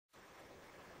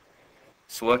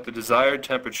Select the desired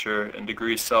temperature in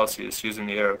degrees Celsius using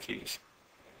the arrow keys.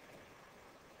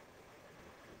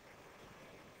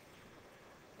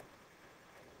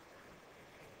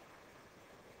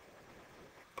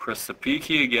 Press the P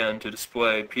key again to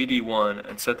display PD1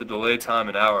 and set the delay time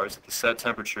in hours at the set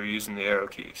temperature using the arrow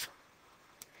keys.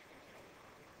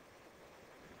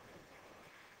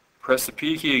 Press the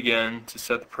P key again to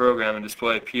set the program and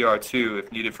display PR2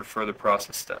 if needed for further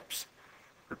process steps.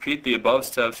 Repeat the above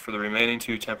steps for the remaining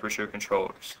two temperature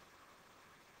controllers.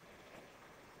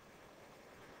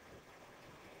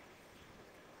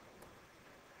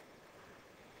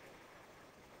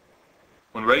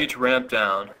 When ready to ramp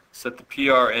down, set the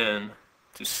PR in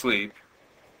to sleep.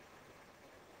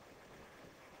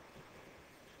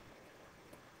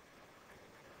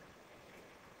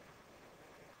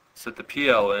 Set the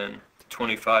PL in to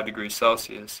 25 degrees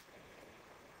Celsius.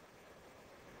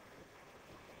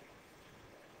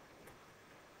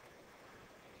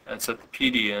 And set the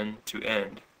PD in to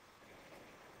end.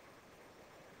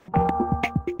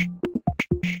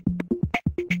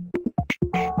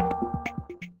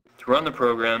 To run the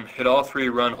program, hit all three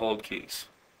run-hold keys.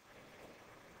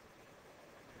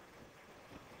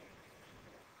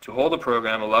 To hold the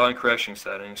program, allowing correction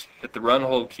settings, hit the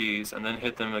run-hold keys and then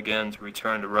hit them again to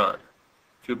return to run.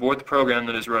 To abort the program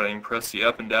that is running, press the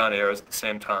up and down arrows at the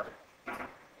same time.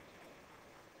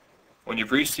 When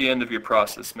you've reached the end of your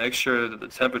process, make sure that the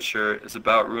temperature is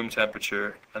about room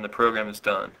temperature and the program is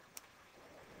done.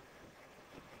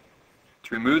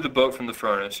 To remove the boat from the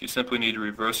furnace, you simply need to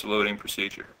reverse the loading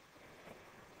procedure.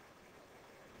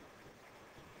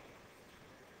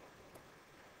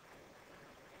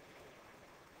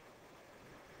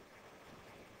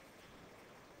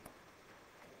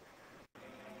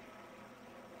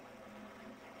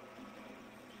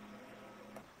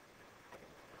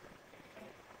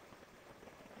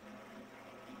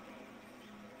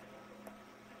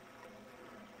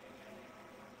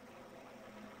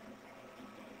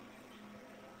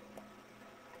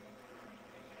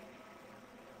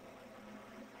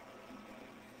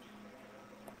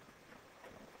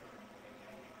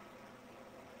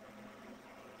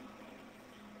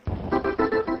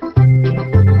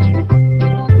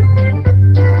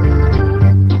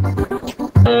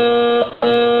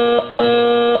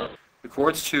 The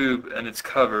quartz tube and its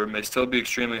cover may still be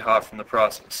extremely hot from the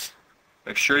process.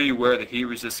 Make sure you wear the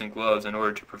heat-resistant gloves in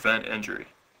order to prevent injury.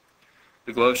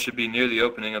 The gloves should be near the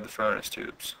opening of the furnace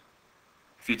tubes.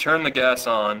 If you turn the gas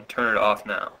on, turn it off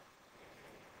now.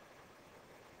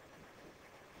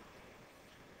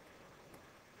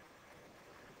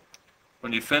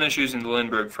 When you finish using the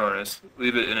Lindberg furnace,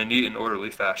 leave it in a neat and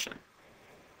orderly fashion.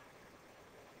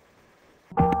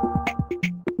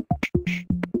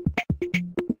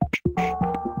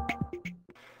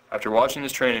 After watching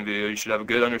this training video, you should have a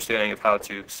good understanding of how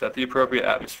to set the appropriate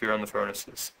atmosphere on the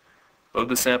furnaces, load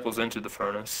the samples into the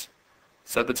furnace,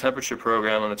 set the temperature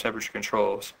program on the temperature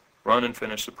controls, run and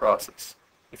finish the process.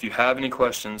 If you have any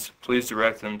questions, please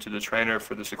direct them to the trainer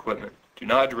for this equipment. Do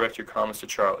not direct your comments to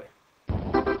Charlie.